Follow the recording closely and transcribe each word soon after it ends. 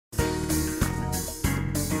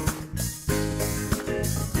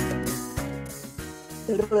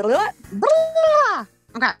Okay.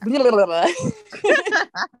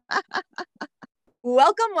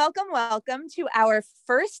 Welcome to our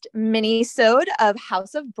first mini-sode of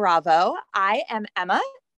House of Bravo. I am Emma,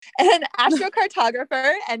 an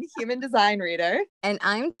astrocartographer and human design reader. And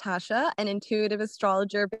I'm Tasha, an intuitive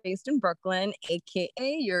astrologer based in Brooklyn, aka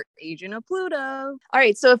your agent of Pluto. All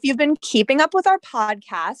right, so if you've been keeping up with our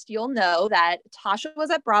podcast, you'll know that Tasha was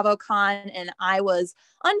at BravoCon and I was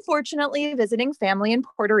unfortunately visiting family in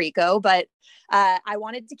Puerto Rico, but I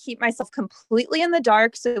wanted to keep myself completely in the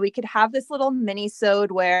dark so we could have this little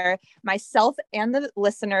mini-sode where myself and the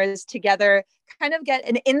listeners together kind of get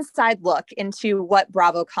an inside look into what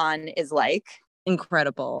BravoCon is like.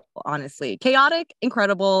 Incredible, honestly. Chaotic,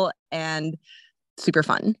 incredible, and super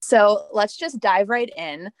fun. So let's just dive right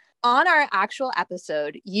in. On our actual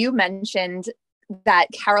episode, you mentioned that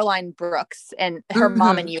Caroline Brooks and her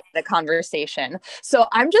mom and you had a conversation. So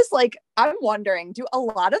I'm wondering, do a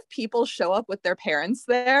lot of people show up with their parents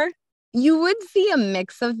there? You would see a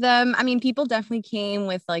mix of them. I mean, people definitely came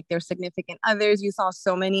with like their significant others. You saw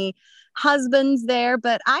so many husbands there,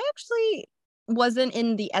 but I actually wasn't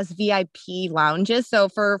in the SVIP lounges. So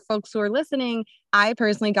for folks who are listening, I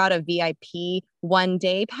personally got a VIP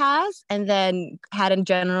 1-day pass and then had a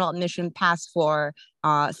general admission pass for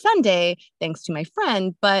Sunday, thanks to my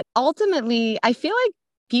friend. But ultimately, I feel like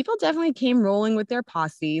people definitely came rolling with their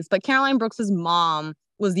posses. But Caroline Brooks's mom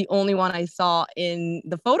was the only one I saw in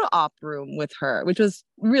the photo op room with her, which was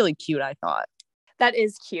really cute, I thought. That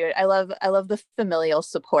is cute. I love the familial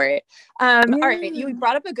support. All right, you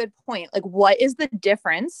brought up a good point. Like, what is the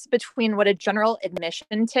difference between what a general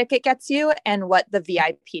admission ticket gets you and what the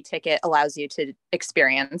VIP ticket allows you to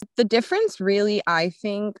experience? The difference really, I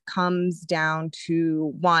think, comes down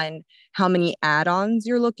to one, how many add-ons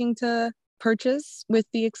you're looking to purchase with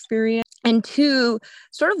the experience, and two,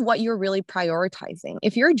 sort of what you're really prioritizing.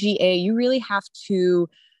 If you're a GA, you really have to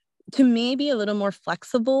me be a little more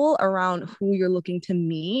flexible around who you're looking to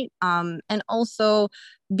meet, and also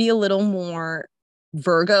be a little more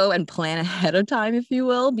Virgo and plan ahead of time, if you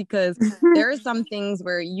will, because there are some things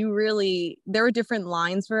where there are different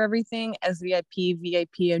lines for everything, SVIP,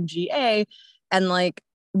 VIP, and GA, and like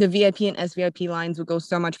the VIP and SVIP lines would go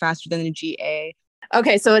so much faster than the GA.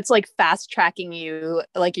 Okay, so it's like fast tracking you,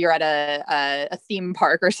 like you're at a theme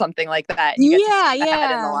park or something like that. And you get to see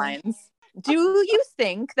ahead in the lines. Do you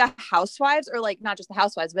think the housewives, or like not just the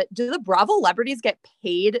housewives, but do the Bravo celebrities get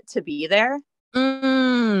paid to be there?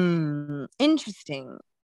 Interesting.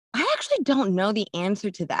 I actually don't know the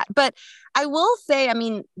answer to that, but I will say, I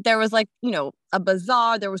mean, there was like, a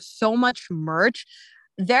bazaar, there was so much merch.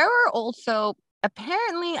 There were also,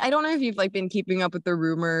 apparently, I don't know if you've like been keeping up with the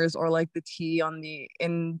rumors or like the tea on the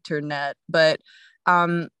internet, but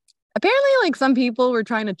apparently like some people were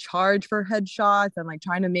trying to charge for headshots and like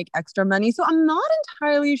trying to make extra money. So I'm not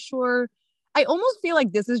entirely sure. I almost feel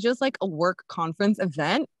like this is just like a work conference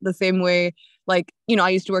event, the same way like, I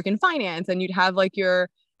used to work in finance and you'd have like your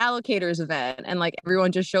allocators event and like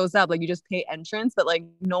everyone just shows up, like you just pay entrance, but like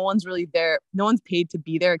no one's really there. No one's paid to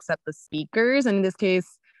be there except the speakers. And in this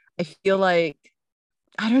case, I feel like,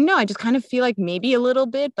 I don't know. I just kind of feel like maybe a little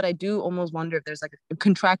bit, but I do almost wonder if there's like a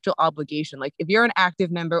contractual obligation. Like if you're an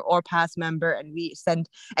active member or past member and we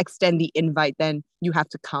extend the invite, then you have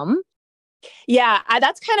to come. Yeah,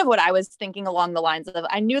 that's kind of what I was thinking along the lines of,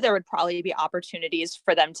 I knew there would probably be opportunities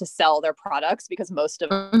for them to sell their products because most of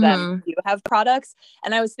them do have products.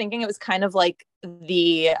 And I was thinking it was kind of like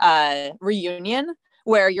the reunion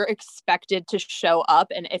where you're expected to show up.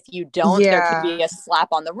 And if you don't, there could be a slap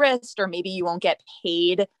on the wrist, or maybe you won't get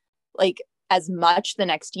paid like as much the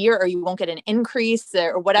next year, or you won't get an increase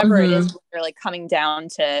or whatever it is. You're like coming down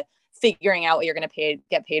to figuring out what you're going to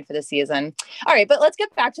get paid for the season. All right, but let's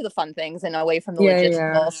get back to the fun things and away from the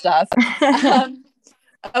logistical stuff.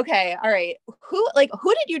 Okay, all right. Who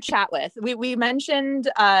did you chat with? We mentioned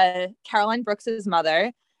Caroline Brooks's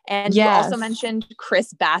mother. And you also mentioned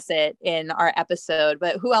Chris Bassett in our episode,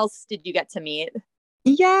 but who else did you get to meet?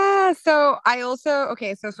 Yeah, so I also,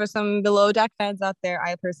 so for some Below Deck fans out there,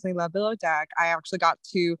 I personally love Below Deck. I actually got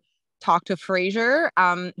to talk to Frasier,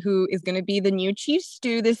 who is going to be the new Chief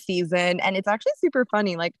Stew this season. And it's actually super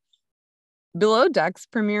funny. Like Below Deck's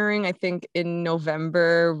premiering, I think, in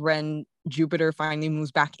November when Jupiter finally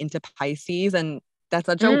moves back into Pisces. And that's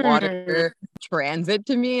such a water transit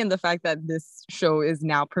to me. And the fact that this show is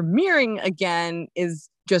now premiering again is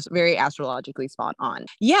just very astrologically spot on.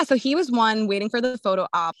 Yeah, so he was one waiting for the photo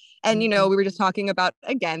op. And, we were just talking about,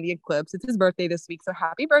 again, the eclipse. It's his birthday this week. So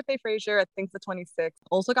happy birthday, Frasier. I think it's the 26th.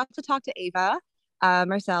 Also got to talk to Ava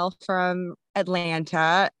Marcel from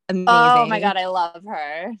Atlanta. Amazing. Oh my God, I love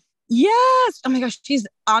her. Yes. Oh my gosh, she's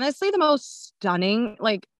honestly the most stunning.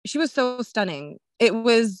 Like she was so stunning. It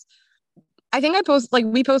was I think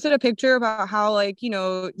we posted a picture about how like,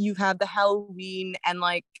 you have the Halloween and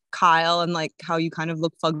like Kyle and like how you kind of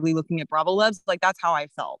look fugly looking at Bravo Labs. Like that's how I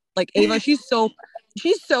felt. Like Ava, she's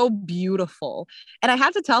so beautiful. And I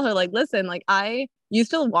had to tell her, like, listen, like I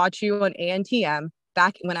used to watch you on ANTM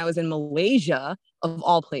back when I was in Malaysia, of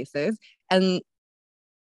all places. And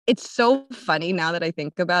it's so funny now that I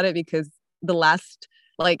think about it because the last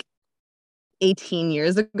like 18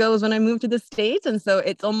 years ago was when I moved to the States. And so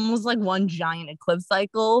it's almost like one giant eclipse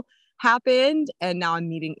cycle happened. And now I'm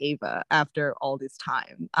meeting Ava after all this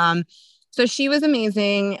time. So she was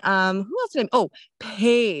amazing. Who else did I? Oh,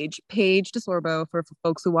 Paige DeSorbo for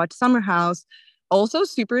folks who watch Summer House. Also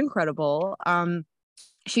super incredible.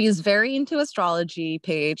 She is very into astrology,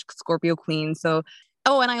 Paige, Scorpio Queen. So,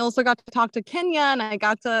 oh, and I also got to talk to Kenya and I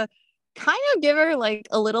got to kind of give her like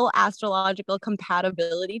a little astrological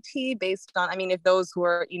compatibility tea based on, I mean, if those who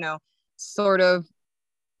are, sort of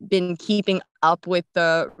been keeping up with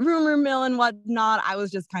the rumor mill and whatnot, I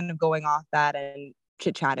was just kind of going off that and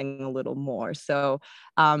chit chatting a little more. So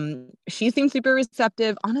she seemed super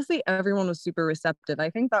receptive. Honestly, everyone was super receptive.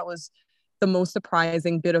 I think that was the most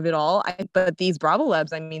surprising bit of it all. But these Bravo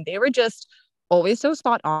Labs, I mean, they were just always so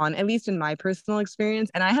spot on, at least in my personal experience.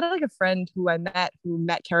 And I had like a friend who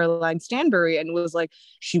met Caroline Stanbury and was like,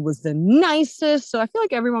 she was the nicest. So I feel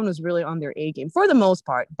like everyone was really on their A game for the most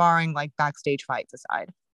part, barring like backstage fights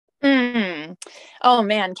aside. Mm. Oh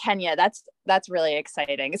man, Kenya, that's really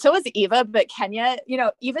exciting. So is Eva, but Kenya,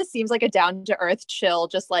 Eva seems like a down to earth, chill,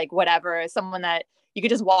 just like whatever, someone that you could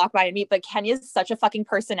just walk by and meet. But Kenya's such a fucking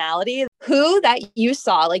personality. Who that you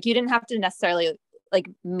saw, like you didn't have to necessarily like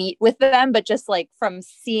meet with them, but just like from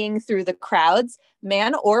seeing through the crowds,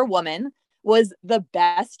 man or woman, was the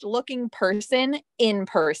best looking person in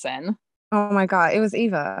person. Oh my God, it was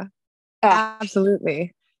Eva. Ugh.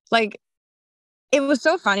 Absolutely. Like it was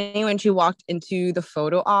so funny when she walked into the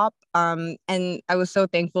photo op. And I was so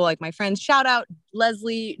thankful. Like my friends, shout out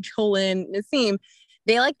Leslie, Jolyn, Nassim.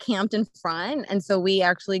 They like camped in front. And so we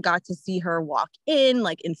actually got to see her walk in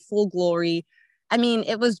like in full glory. I mean,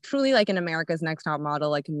 it was truly like an America's Next Top Model,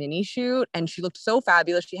 like mini shoot. And she looked so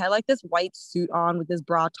fabulous. She had like this white suit on with this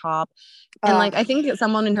bra top. And like, I think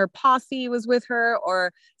someone in her posse was with her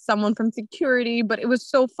or someone from security, but it was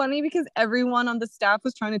so funny because everyone on the staff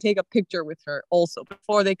was trying to take a picture with her also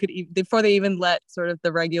before they even let sort of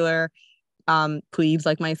the regular plebes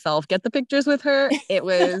like myself get the pictures with her. It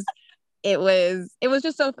was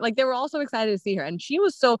just so like they were all so excited to see her. And she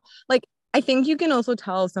was so like I think you can also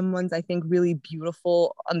tell someone's, I think, really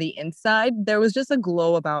beautiful on the inside. There was just a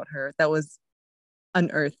glow about her that was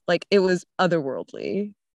unearthed. Like it was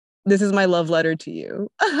otherworldly. This is my love letter to you.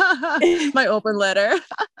 My open letter.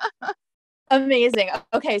 Amazing.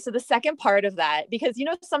 Okay, so the second part of that, because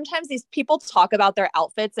sometimes these people talk about their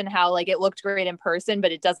outfits and how like it looked great in person,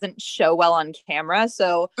 but it doesn't show well on camera.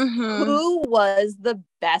 So who was the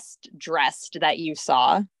best dressed that you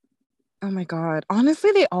saw? Oh my God.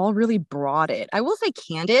 Honestly, they all really brought it. I will say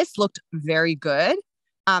Candace looked very good.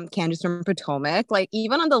 Candace from Potomac. Like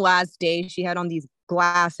even on the last day, she had on these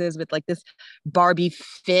glasses with like this Barbie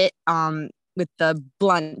fit, with the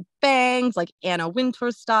blunt bangs, like Anna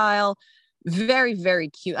Wintour style. Very, very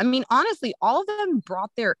cute. I mean, honestly, all of them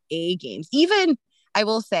brought their A games. Even I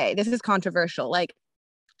will say, this is controversial. Like,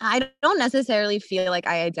 I don't necessarily feel like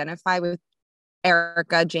I identify with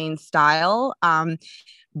Erica Jane's style.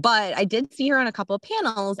 But I did see her on a couple of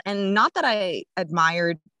panels, and not that I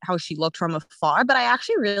admired how she looked from afar, but I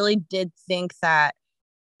actually really did think that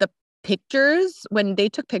the pictures, when they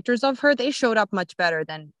took pictures of her, they showed up much better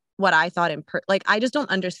than what I thought like I just don't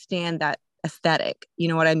understand that aesthetic. You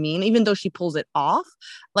know what I mean? Even though she pulls it off,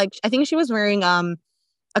 like I think she was wearing a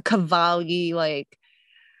Cavalli like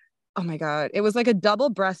oh my God. It was like a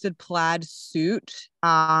double-breasted plaid suit.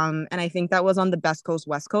 And I think that was on the Best Coast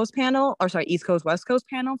West Coast panel, or sorry, East Coast West Coast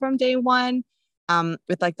panel from day one.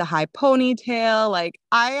 With like the high ponytail. Like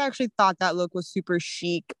I actually thought that look was super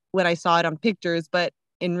chic when I saw it on pictures, but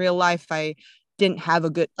in real life I didn't have a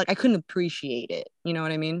good like I couldn't appreciate it. You know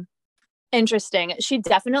what I mean? Interesting. She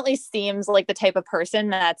definitely seems like the type of person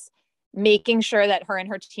that's making sure that her and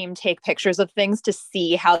her team take pictures of things to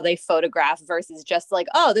see how they photograph versus just like,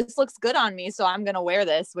 oh, this looks good on me, so I'm going to wear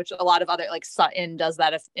this, which a lot of other like Sutton does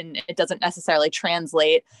that if it doesn't necessarily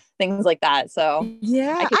translate, things like that. So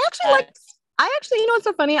Yeah, I actually, what's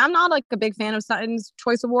so funny? I'm not like a big fan of Sutton's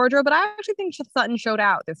choice of wardrobe, but I actually think Sutton showed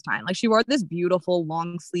out this time. Like she wore this beautiful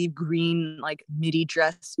long sleeve green like midi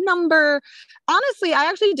dress number. Honestly, I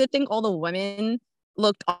actually did think all the women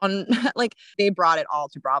looked on like they brought it all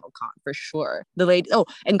to BravoCon for sure. The lady, oh,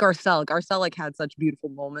 and Garcelle like had such beautiful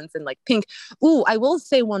moments and like pink. Ooh, I will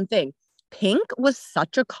say one thing. Pink was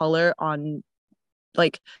such a color on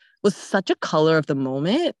like was such a color of the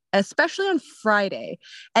moment, especially on Friday.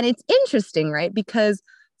 And it's interesting, right? Because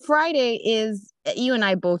Friday is, you and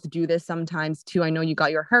I both do this sometimes too. I know you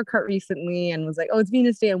got your haircut recently and was like, oh, it's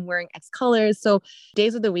Venus Day. I'm wearing X colors. So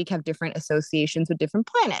days of the week have different associations with different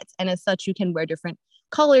planets. And as such, you can wear different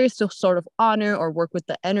colors to sort of honor or work with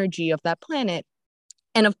the energy of that planet.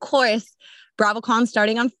 And of course, BravoCon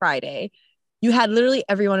starting on Friday, you had literally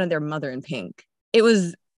everyone and their mother in pink. It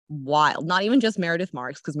was wild. Not even just Meredith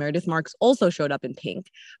Marks, because Meredith Marks also showed up in pink,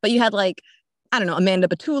 but you had like, I don't know, Amanda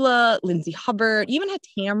Batula, Lindsay Hubbard, you even had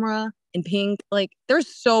Tamra in pink. Like there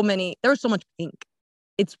was so much pink.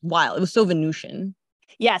 It's wild. It was so Venusian.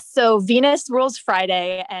 Yes. So Venus rules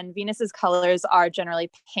Friday, and Venus's colors are generally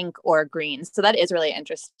pink or green. So that is really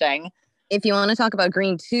interesting. If you want to talk about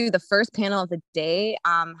green too, the first panel of the day,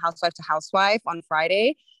 Housewife to Housewife on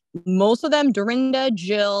Friday, most of them, Dorinda,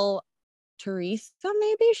 Jill, Teresa,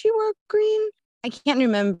 maybe she wore green. I can't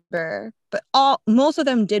remember, but most of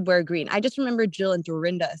them did wear green. I just remember Jill and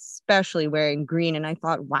Dorinda especially wearing green, and I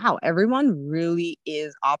thought, wow, everyone really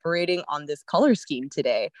is operating on this color scheme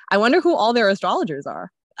today. I wonder who all their astrologers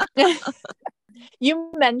are.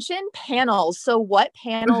 You mentioned panels. So what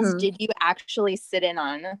panels Mhm. did you actually sit in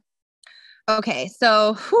on? Okay,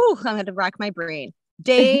 so I'm going to rack my brain.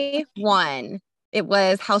 Day one, it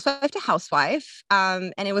was Housewife to Housewife,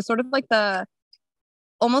 and it was sort of like the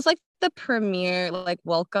almost like the premiere like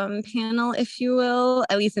welcome panel, if you will,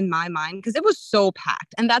 at least in my mind, because it was so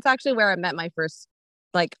packed. And that's actually where I met my first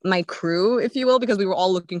like my crew, if you will, because we were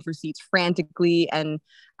all looking for seats frantically. And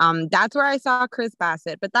that's where I saw Chris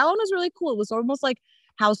Bassett. But that one was really cool. It was almost like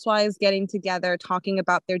housewives getting together, talking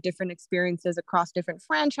about their different experiences across different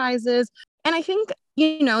franchises. And I think,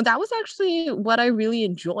 that was actually what I really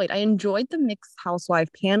enjoyed. I enjoyed the mixed housewife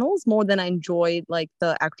panels more than I enjoyed like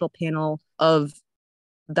the actual panel of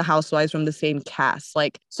the housewives from the same cast.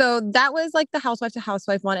 Like, so that was like the housewife to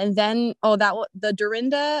housewife one. And then, the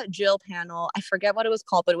Dorinda Jill panel, I forget what it was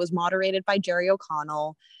called, but it was moderated by Jerry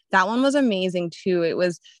O'Connell. That one was amazing too.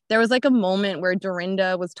 There was like a moment where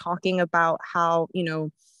Dorinda was talking about how,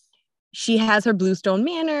 she has her Bluestone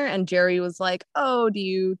Manor, and Jerry was like, oh, do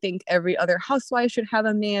you think every other housewife should have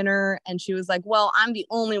a manor? And she was like, well, I'm the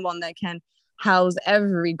only one that can house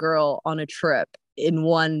every girl on a trip in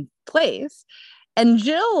one place. And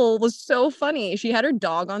Jill was so funny. She had her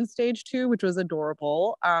dog on stage too, which was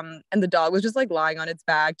adorable. And the dog was just like lying on its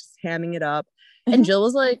back, just hamming it up. And Jill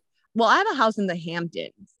was like, well, I have a house in the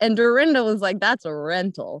Hamptons. And Dorinda was like, that's a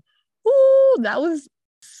rental. Ooh, that was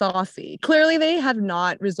saucy. Clearly, they have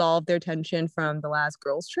not resolved their tension from the last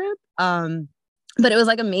girls' trip. But it was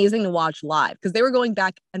like amazing to watch live because they were going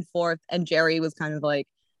back and forth. And Jerry was kind of like,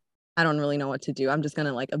 I don't really know what to do. I'm just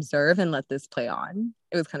gonna like observe and let this play on.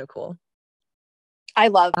 It was kind of cool. I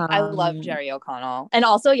love Jerry O'Connell. And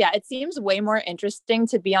also, yeah, it seems way more interesting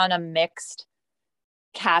to be on a mixed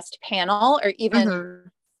cast panel, or even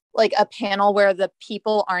Mhm. like a panel where the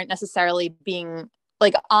people aren't necessarily being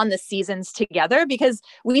like on the seasons together, because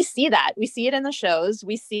we see that. We see it in the shows,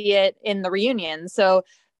 we see it in the reunions. So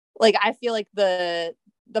like I feel like the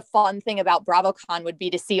fun thing about BravoCon would be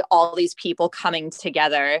to see all these people coming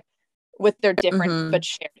together with their different Mhm. but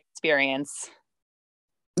shared experience.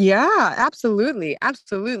 Yeah, absolutely.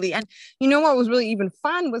 Absolutely. And you know what was really even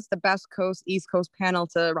fun was the Best Coast East Coast panel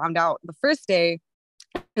to round out the first day.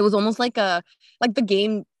 It was almost like the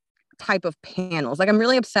game type of panels. Like I'm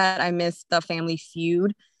really upset I missed the Family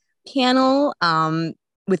Feud panel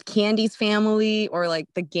with Candy's family, or like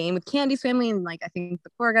the game with Candy's family, and like I think the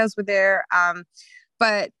Porgas were there.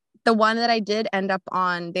 But the one that I did end up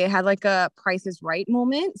on, they had like a Price is Right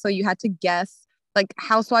moment. So you had to guess like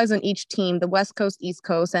housewives on each team, the West Coast, East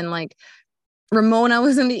Coast, and like Ramona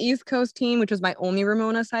was in the East Coast team, which was my only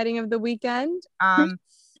Ramona sighting of the weekend.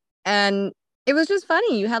 And it was just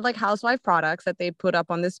funny. You had like housewife products that they put up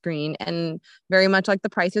on the screen, and very much like the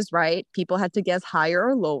Price is Right, people had to guess higher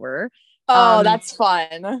or lower. Oh, Um, that's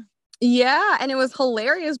fun. yeah, and it was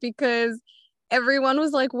hilarious because everyone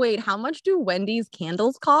was like, "Wait, how much do Wendy's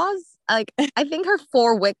candles cost?" Like, I think her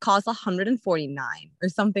 4 wick cost 149 or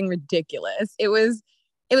something ridiculous. It was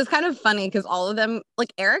kind of funny because all of them,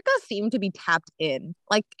 like Erica seemed to be tapped in.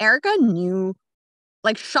 Like Erica knew,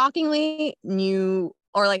 like shockingly knew,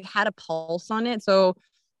 or like had a pulse on it. So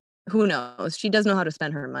who knows? She does know how to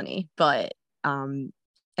spend her money, but and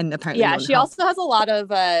apparently Yeah, know she how. also has a lot of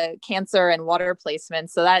cancer and water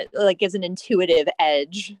placement, so that like gives an intuitive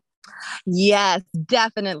edge. Yes,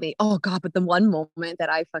 definitely. Oh God, but the one moment that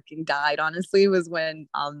I fucking died, honestly, was when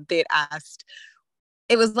they'd asked,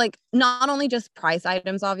 it was like not only just price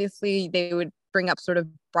items, obviously, they would bring up sort of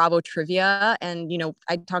Bravo trivia. And,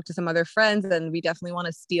 I talked to some other friends and we definitely want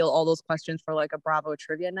to steal all those questions for like a Bravo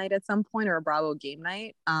trivia night at some point or a Bravo game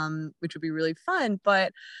night, which would be really fun.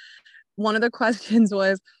 But one of the questions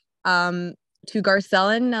was to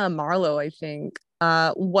Garcelle and Marlo, I think.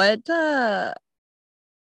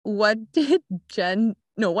 What did Jen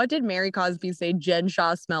no, what did Mary Cosby say Jen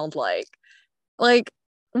Shaw smelled like? Like,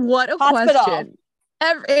 what a Hospital. question.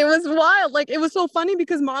 It was wild. Like, it was so funny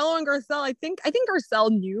because Marlo and Garcelle, I think Garcelle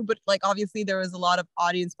knew, but like obviously there was a lot of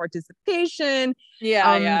audience participation.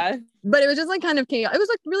 Yeah, Um, yeah. but it was just like kind of chaos. It was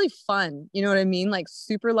like really fun. You know what I mean? Like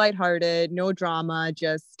super lighthearted, no drama,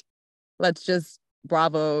 just let's just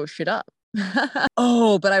Bravo shit up.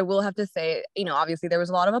 Oh, but I will have to say, obviously there was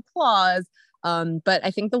a lot of applause. But I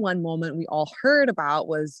think the one moment we all heard about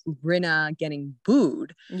was Rinna getting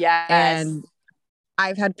booed. Yes. And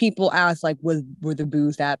I've had people ask, like, were the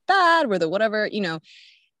boos that bad? Were the whatever?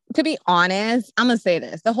 To be honest, I'm gonna say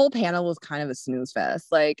this. The whole panel was kind of a snooze fest.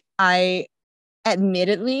 Like, I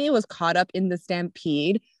admittedly was caught up in the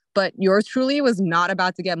stampede, but yours truly was not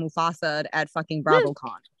about to get Mufasa at fucking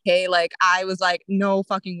BravoCon. Okay, like I was like, no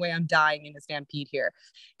fucking way, I'm dying in a stampede here.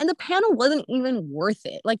 And the panel wasn't even worth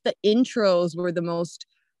it. Like the intros were the most,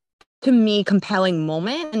 to me, compelling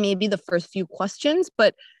moment, and maybe the first few questions.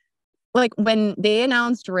 But like when they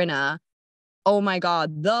announced Rinna, oh my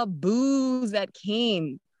god, the booze that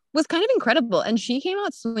came was kind of incredible. And she came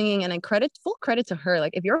out swinging, and I full credit to her.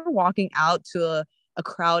 Like if you're walking out to a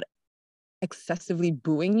crowd excessively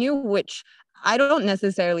booing you, which I don't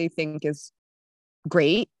necessarily think is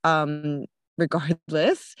great,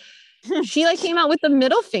 regardless, she like came out with the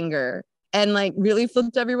middle finger and like really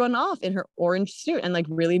flipped everyone off in her orange suit and like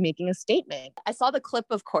really making a statement. I saw the clip,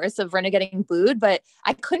 of course, of Rinna getting booed, but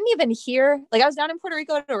I couldn't even hear. Like, I was down in Puerto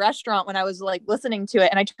Rico at a restaurant when I was like listening to it,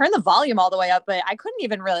 and I turned the volume all the way up, but I couldn't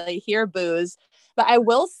even really hear boos. But I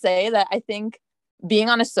will say that I think being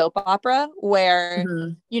on a soap opera where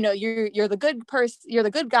Mm-hmm. you're the good person, you're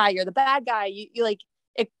the good guy, you're the bad guy, you like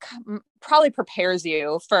it probably prepares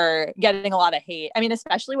you for getting a lot of hate. I mean,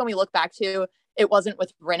 especially when we look back to it wasn't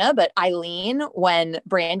with Rinna, but Eileen, when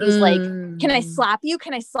Brandy's like, can I slap you?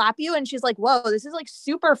 Can I slap you? And she's like, whoa, this is like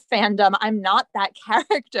super fandom. I'm not that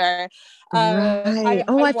character. Right. Oh, I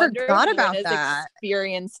I wonder if forgot about Rinna's that.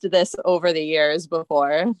 experienced this over the years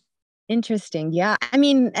before. Interesting. Yeah. I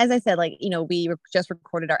mean, as I said, like, we just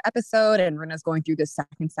recorded our episode and Rena's going through the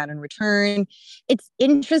second Saturn return. It's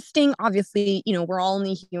interesting. Obviously, we're all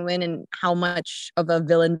only human and how much of a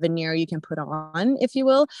villain veneer you can put on, if you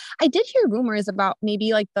will. I did hear rumors about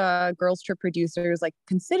maybe like the girls trip producers like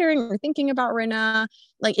considering or thinking about Rena,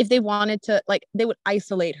 like if they wanted to, like they would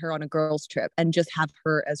isolate her on a girls trip and just have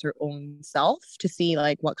her as her own self to see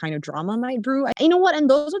like what kind of drama might brew. You know what? And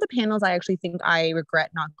those are the panels I actually think I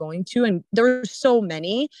regret not going to. And there were so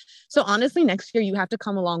many. So honestly, next year you have to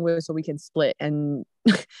come along with so we can split and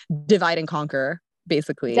divide and conquer,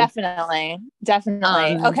 basically. Definitely. Definitely.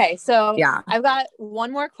 Um, Okay. So yeah. I've got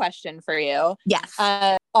one more question for you. Yes.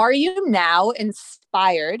 Are you now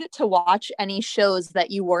inspired to watch any shows that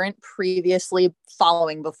you weren't previously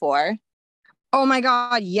following before? Oh my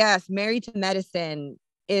God, yes. Married to Medicine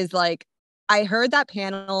is like, I heard that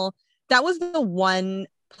panel. That was the one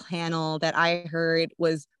panel that I heard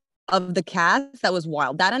was of the cast that was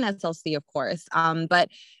wild. That and SLC, of course. But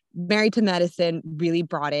Married to Medicine really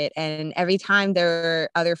brought it. And every time there were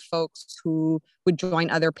other folks who would join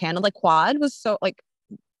other panels, like Quad was so like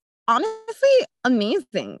honestly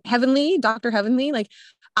amazing. Heavenly, Dr. Heavenly, like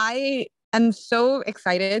I am so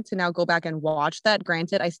excited to now go back and watch that.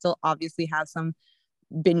 Granted, I still obviously have some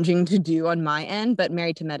binging to do on my end, but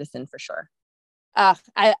Married to Medicine for sure.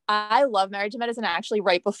 I love Married to Medicine. Actually,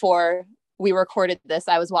 right before we recorded this,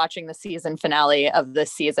 I was watching the season finale of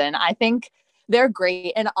this season. I think they're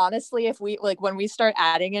great. And honestly, if we like when we start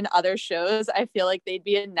adding in other shows, I feel like they'd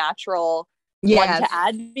be a natural one Yes. to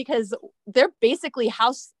add because they're basically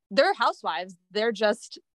they're housewives. They're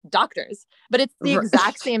just doctors, but it's the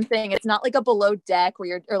exact same thing. It's not like a below deck where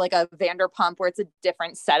you're or like a Vanderpump where it's a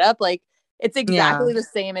different setup. Like it's Yeah. exactly the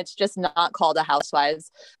same. It's just not called a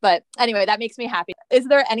housewives. But anyway, that makes me happy. Is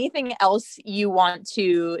there anything else you want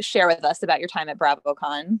to share with us about your time at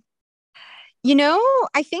BravoCon?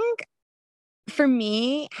 I think for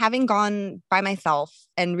me, having gone by myself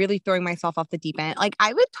and really throwing myself off the deep end, like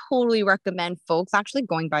I would totally recommend folks actually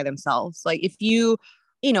going by themselves. Like if you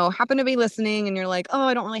happen to be listening and you're like, oh,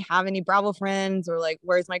 I don't really have any Bravo friends or like,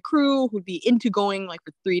 where's my crew who'd be into going like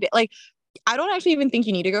for 3 days? Like I don't actually even think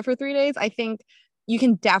you need to go for 3 days. I think you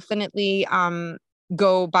can definitely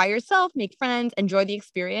go by yourself, make friends, enjoy the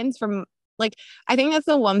experience from like I think that's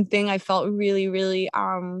the one thing I felt really, really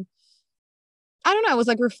I don't know, I was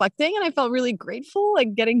like reflecting and I felt really grateful,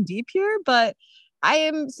 like getting deep here, but I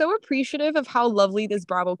am so appreciative of how lovely this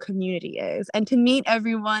Bravo community is. And to meet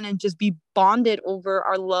everyone and just be bonded over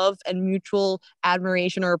our love and mutual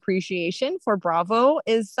admiration or appreciation for Bravo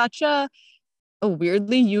is such a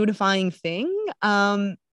weirdly unifying thing.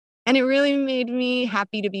 And it really made me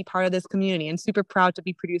happy to be part of this community and super proud to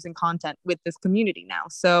be producing content with this community now.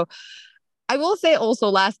 So I will say also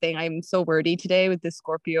last thing, I'm so wordy today with this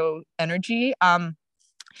Scorpio energy. I'm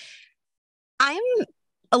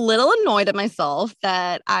a little annoyed at myself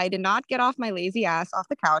that I did not get off my lazy ass off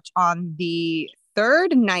the couch on the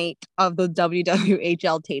third night of the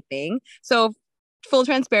WWHL taping. So full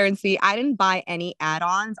transparency, I didn't buy any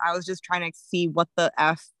add-ons. I was just trying to see what the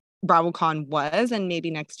F BravoCon was, and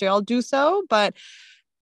maybe next year I'll do so. But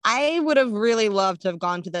I would have really loved to have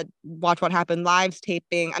gone to the Watch What Happened Live's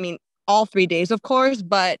taping. I mean, all 3 days, of course,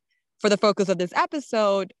 but for the focus of this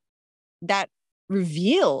episode, that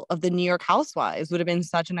reveal of the New York Housewives would have been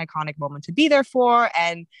such an iconic moment to be there for.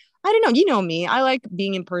 And I don't know, you know me, I like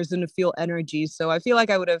being in person to feel energy. So I feel like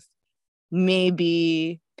I would have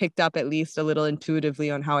maybe picked up at least a little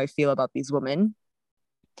intuitively on how I feel about these women.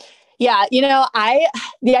 Yeah,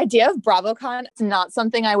 the idea of BravoCon is not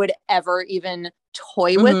something I would ever even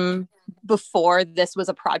toy with before this was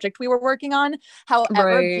a project we were working on. However,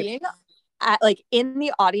 Right. being like in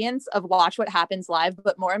the audience of Watch What Happens Live,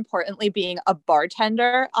 but more importantly, being a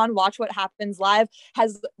bartender on Watch What Happens Live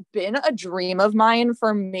has been a dream of mine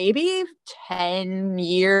for maybe 10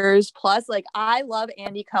 years plus. Like, I love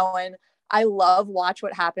Andy Cohen. I love Watch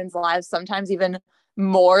What Happens Live, sometimes even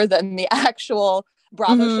more than the actual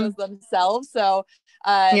Bravo shows themselves. So,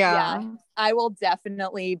 yeah, Yeah. I will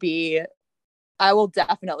definitely be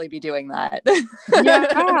doing that. Yeah,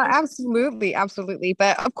 absolutely, absolutely.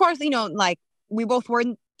 But of course, like we both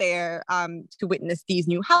weren't there to witness these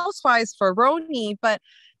new housewives for Roni, but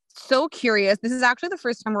so curious. This is actually the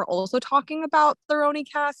first time we're also talking about the Roni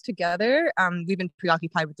cast together. We've been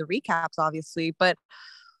preoccupied with the recaps, obviously, but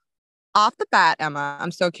off the bat, Emma,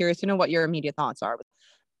 I'm so curious to know what your immediate thoughts are.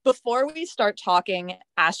 Before we start talking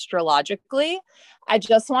astrologically, I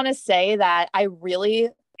just want to say that I really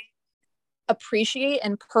appreciate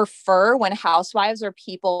and prefer when housewives are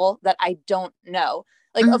people that I don't know.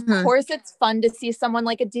 Like, of course, it's fun to see someone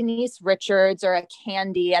like a Denise Richards or a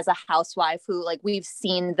Candy as a housewife who, like, we've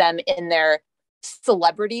seen them in their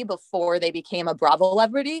celebrity before they became a Bravo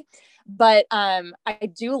celebrity. But I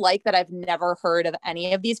do like that I've never heard of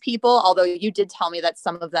any of these people, although you did tell me that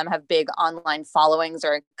some of them have big online followings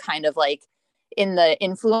or kind of like in the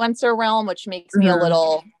influencer realm, which makes me a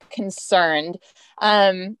little concerned.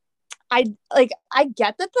 I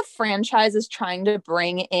get that the franchise is trying to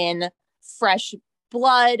bring in fresh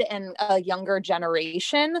blood and a younger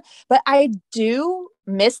generation, but I do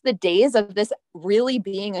miss the days of this really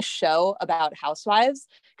being a show about housewives.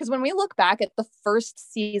 Because when we look back at the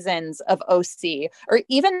first seasons of OC or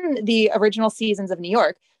even the original seasons of New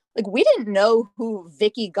York, like, we didn't know who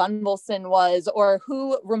Vicky Gunvalson was or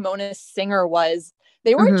who Ramona Singer was.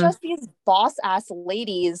 They were just these boss ass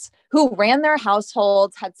ladies who ran their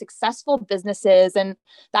households, had successful businesses. And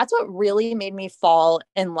that's what really made me fall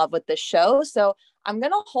in love with this show. So I'm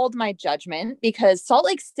going to hold my judgment because Salt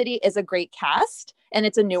Lake City is a great cast and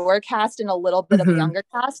it's a newer cast and a little bit of a younger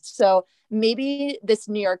cast. So maybe this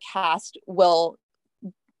New York cast will,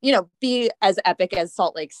 be as epic as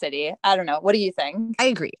Salt Lake City. I don't know. What do you think? I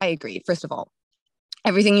agree. First of all,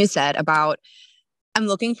 everything you said about, I'm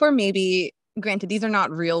looking for maybe, granted, these are not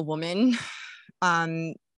real women.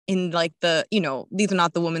 In like these are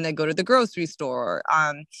not the women that go to the grocery store.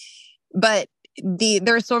 But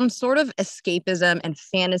there's some sort of escapism and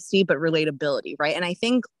fantasy, but relatability, right? And I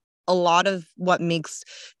think a lot of what makes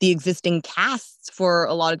the existing casts for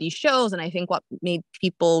a lot of these shows, and I think what made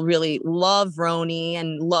people really love Roni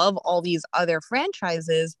and love all these other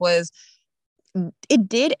franchises was it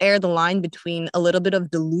did air the line between a little bit of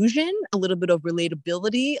delusion, a little bit of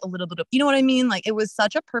relatability, a little bit of, you know what I mean? Like, it was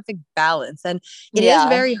such a perfect balance. And it is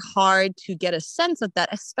very hard to get a sense of that,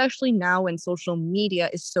 especially now when social media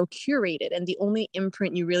is so curated and the only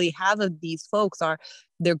imprint you really have of these folks are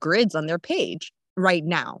their grids on their page right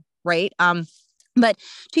now, right? But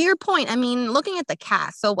to your point, I mean, looking at the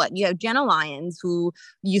cast, so what? You have Jenna Lyons, who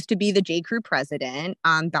used to be the J. Crew president,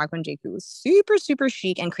 back when J. Crew was super, super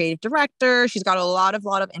chic and creative director. She's got a lot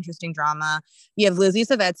of interesting drama. You have Lizzie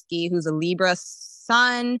Savetsky, who's a Libra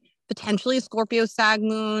sun, potentially a Scorpio Sag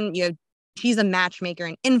Moon. You have She's a matchmaker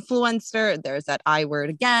and influencer. There's that I word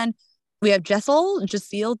again. We have Jessel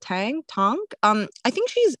Tong. I think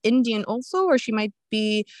she's Indian also, or she might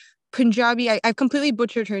be Punjabi. I've completely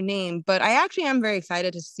butchered her name, but I actually am very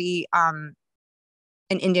excited to see an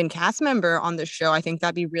Indian cast member on the show. I think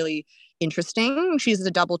that'd be really interesting. She's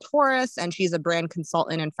a double Taurus and she's a brand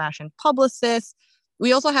consultant and fashion publicist.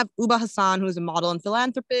 We also have Uba Hassan, who's a model and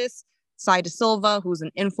philanthropist. Sai De Silva, who's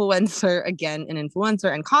an influencer, again, an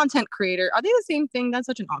influencer and content creator. Are they the same thing? That's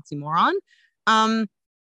such an oxymoron.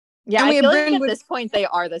 Yeah, I feel like at this point they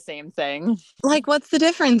are the same thing. Like, what's the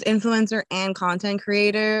difference? Influencer and content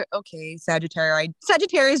creator? Okay,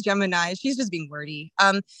 Sagittarius, Gemini. She's just being wordy.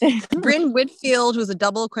 Bryn Whitfield, who's a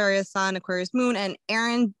double Aquarius sun, Aquarius moon, and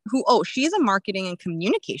Erin, she's a marketing and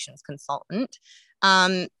communications consultant.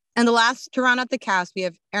 And the last to round out the cast, we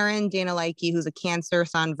have Erin Danilike, who's a Cancer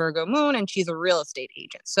sun, Virgo moon, and she's a real estate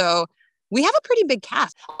agent. So we have a pretty big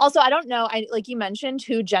cast. Also, I don't know, like you mentioned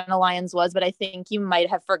who Jenna Lyons was, but I think you might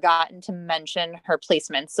have forgotten to mention her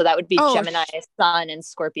placements. So that would be Gemini sun and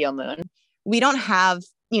Scorpio moon. We don't have,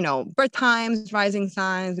 birth times, rising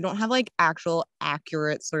signs. We don't have like actual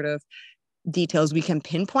accurate sort of details we can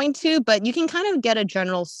pinpoint to, but you can kind of get a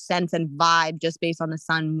general sense and vibe just based on the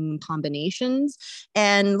sun moon combinations.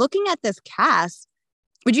 And looking at this cast,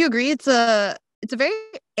 would you agree it's a very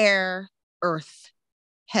air earth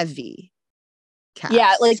heavy cast?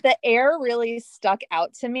 Yeah, like the air really stuck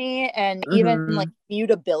out to me, and even like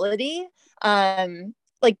mutability. I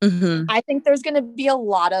think there's going to be a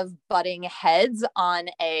lot of butting heads on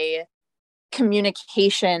a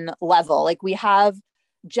communication level. Like we have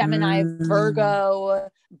Gemini, Virgo,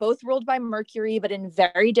 both ruled by Mercury, but in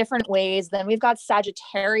very different ways. Then we've got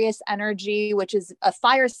Sagittarius energy, which is a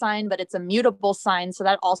fire sign, but it's a mutable sign. So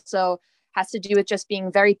that also has to do with just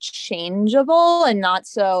being very changeable and not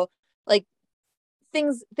so like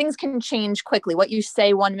things can change quickly. What you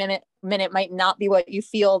say one minute might not be what you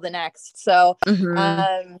feel the next. So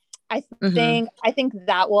I think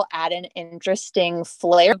that will add an interesting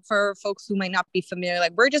flair for folks who might not be familiar.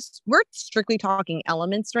 Like we're strictly talking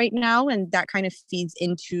elements right now, and that kind of feeds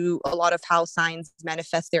into a lot of how signs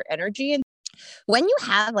manifest their energy. And when you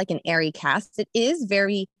have like an airy cast, it is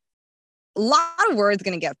a lot of words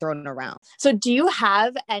going to get thrown around. So do you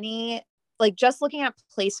have any, like just looking at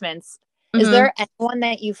placements, is there anyone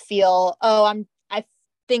that you feel, I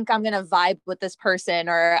think I'm going to vibe with this person,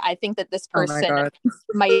 or I think that this person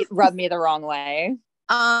might rub me the wrong way?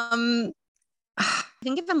 I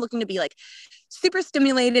think if I'm looking to be like super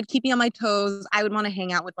stimulated, keep me on my toes, I would want to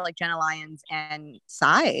hang out with like Jenna Lyons and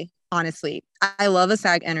Sai. Honestly, I love a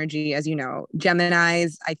Sag energy, as you know.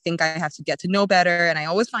 Geminis, I think I have to get to know better, and I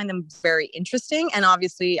always find them very interesting. And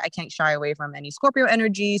obviously, I can't shy away from any Scorpio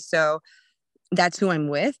energy, so that's who I'm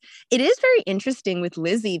with. It is very interesting with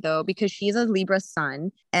Lizzie, though, because she's a Libra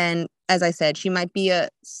sun. And as I said, she might be a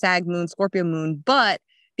Sag moon, Scorpio moon, but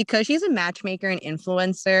because she's a matchmaker and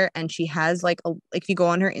influencer, and she has like if you go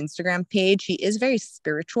on her Instagram page, she is very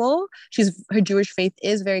spiritual. Her Jewish faith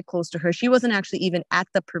is very close to her. She wasn't actually even at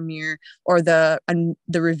the premiere or the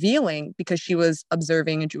revealing because she was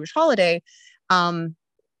observing a Jewish holiday.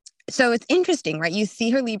 So it's interesting, right? You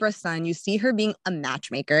see her Libra sun, you see her being a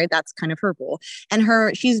matchmaker. That's kind of her role.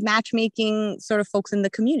 And she's matchmaking sort of folks in the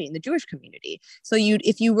community, in the Jewish community. So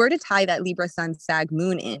if you were to tie that Libra sun Sag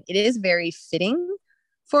moon in, it is very fitting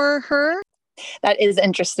for her. That is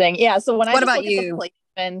interesting. Yeah. So when what about you? The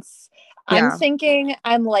placements, I'm thinking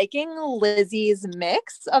I'm liking Lizzie's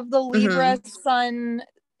mix of the Libra sun,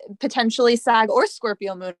 potentially Sag or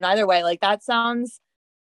Scorpio moon. Either way, like that sounds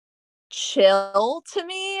chill to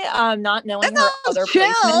me. Not knowing her other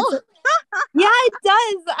placements. Yeah, it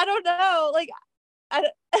does. I don't know. Like,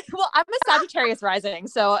 well, I'm a Sagittarius rising,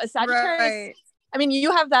 so a Sagittarius. Right. I mean,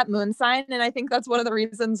 you have that moon sign, and I think that's one of the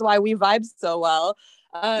reasons why we vibe so well.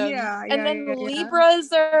 And then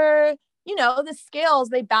Libras are, the scales,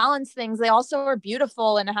 they balance things. They also are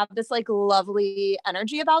beautiful and have this like lovely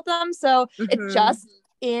energy about them. So it just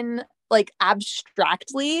in like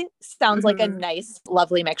abstractly sounds like a nice,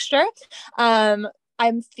 lovely mixture. I'm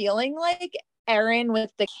feeling like Erin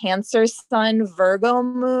with the Cancer sun, Virgo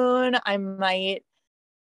moon. I might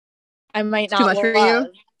not. Too much for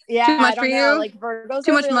you? Yeah, too much for you. Like Virgos.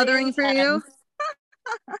 Too much really mothering intense. for you.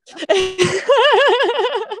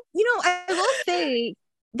 I will say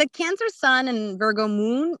the Cancer sun and Virgo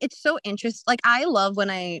moon, it's so interesting. Like I love when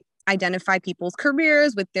I identify people's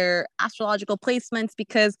careers with their astrological placements,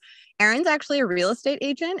 because Erin's actually a real estate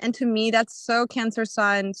agent, and to me that's so Cancer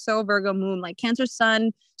sun, so Virgo moon. Like Cancer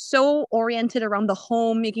sun, so oriented around the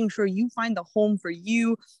home, making sure you find the home for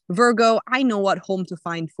you. Virgo, I know what home to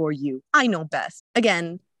find for you. I know best.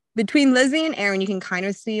 Again, between Lizzie and Aaron, you can kind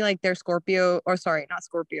of see like their Scorpio, or sorry, not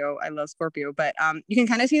Scorpio. I love Scorpio, but you can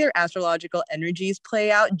kind of see their astrological energies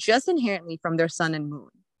play out just inherently from their sun and moon,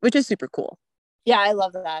 which is super cool. Yeah, I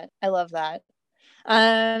love that. I love that.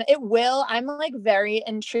 I'm like very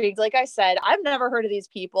intrigued. Like I said, I've never heard of these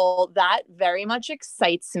people. That very much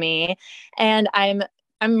excites me. And I'm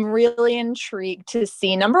really intrigued to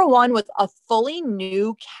see, number one, with a fully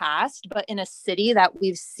new cast, but in a city that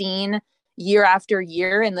we've seen year after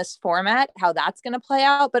year in this format, how that's going to play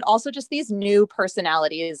out, but also just these new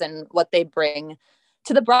personalities and what they bring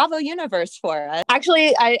to the Bravo universe for us.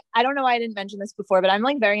 Actually, I don't know why I didn't mention this before, but I'm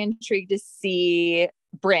like very intrigued to see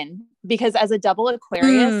Bryn, because as a double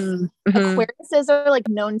Aquarius, Aquariuses are like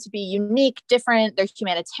known to be unique, different. They're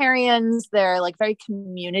humanitarians. They're like very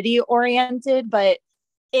community oriented, but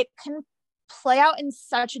it can play out in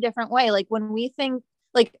such a different way. Like when we think,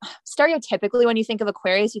 like stereotypically, when you think of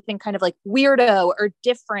Aquarius, you think kind of like weirdo or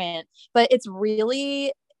different, but it's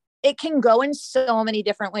really, it can go in so many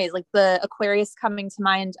different ways. Like the Aquarius coming to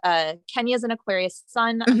mind, Kenya's an Aquarius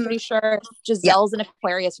sun, I'm pretty sure. Giselle's an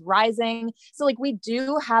Aquarius rising. So like we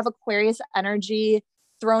do have Aquarius energy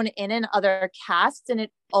thrown in other casts, and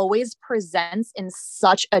it always presents in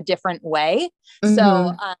such a different way.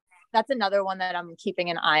 So that's another one that I'm keeping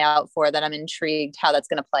an eye out for, that I'm intrigued how that's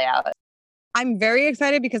going to play out. I'm very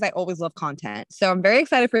excited because I always love content. So I'm very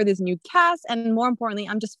excited for this new cast. And more importantly,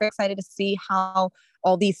 I'm just very excited to see how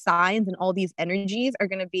all these signs and all these energies are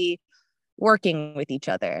going to be working with each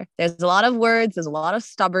other. There's a lot of words. There's a lot of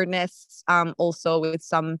stubbornness, also with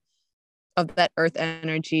some of that earth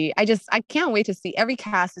energy. I can't wait to see. Every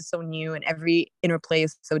cast is so new and every interplay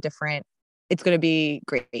is so different. It's going to be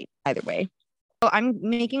great either way. So I'm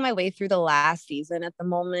making my way through the last season at the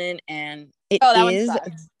moment, and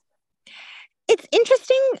it's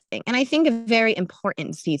interesting, and I think a very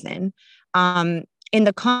important season in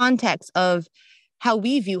the context of how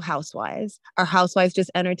we view housewives. Are housewives just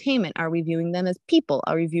entertainment? Are we viewing them as people?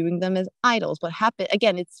 Are we viewing them as idols? What happened?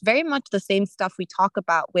 Again, it's very much the same stuff we talk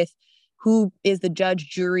about with who is the judge,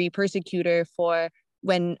 jury, persecutor for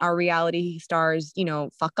when our reality stars,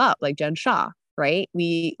 fuck up, like Jen Shah, right?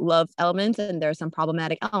 We love elements and there are some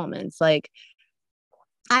problematic elements. Like,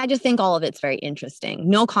 I just think all of it's very interesting.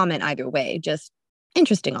 No comment either way, just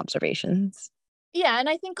interesting observations. Yeah, and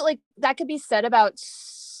I think like that could be said about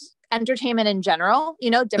entertainment in general.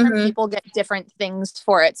 Different people get different things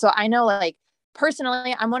for it. So I know, like,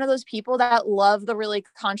 personally, I'm one of those people that love the really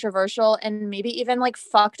controversial and maybe even like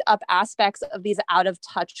fucked up aspects of these out of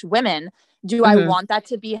touch women. Do I want that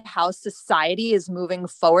to be how society is moving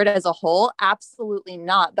forward as a whole? Absolutely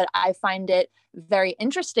not. But I find it very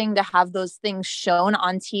interesting to have those things shown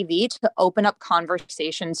on TV to open up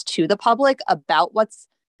conversations to the public about what's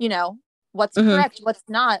correct, what's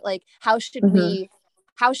not. Like, how should we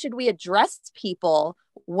address people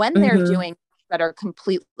when they're doing that are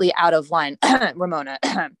completely out of line? Ramona.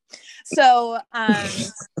 So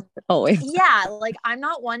always. Yeah, like I'm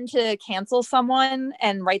not one to cancel someone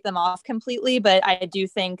and write them off completely, but I do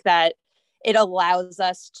think that it allows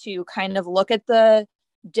us to kind of look at the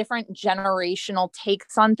different generational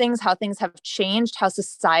takes on things, how things have changed, how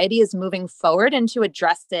society is moving forward, and to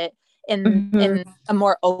address it in a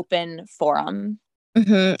more open forum.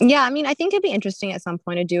 Yeah, I mean, I think it'd be interesting at some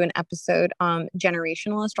point to do an episode on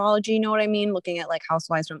generational astrology. You know what I mean? Looking at like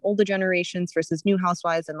housewives from older generations versus new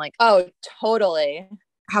housewives, and like, oh, totally,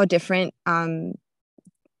 how different,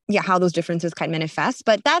 how those differences kind of manifest.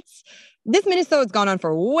 But this minisode's gone on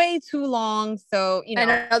for way too long, so I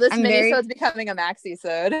know this minisode's becoming a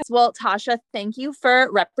maxi-sode. Well, Tasha, thank you for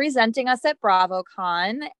representing us at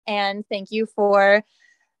BravoCon, and thank you for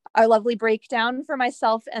our lovely breakdown for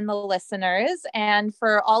myself and the listeners. And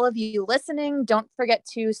for all of you listening, don't forget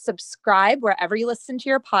to subscribe wherever you listen to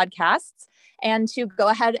your podcasts, and to go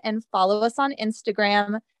ahead and follow us on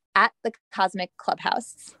Instagram at the Cosmic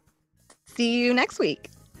Clubhouse. See you next week.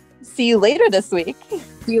 See you later this week.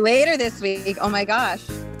 See you later this week. Oh my gosh.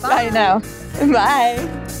 Bye. I know.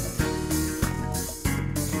 Bye.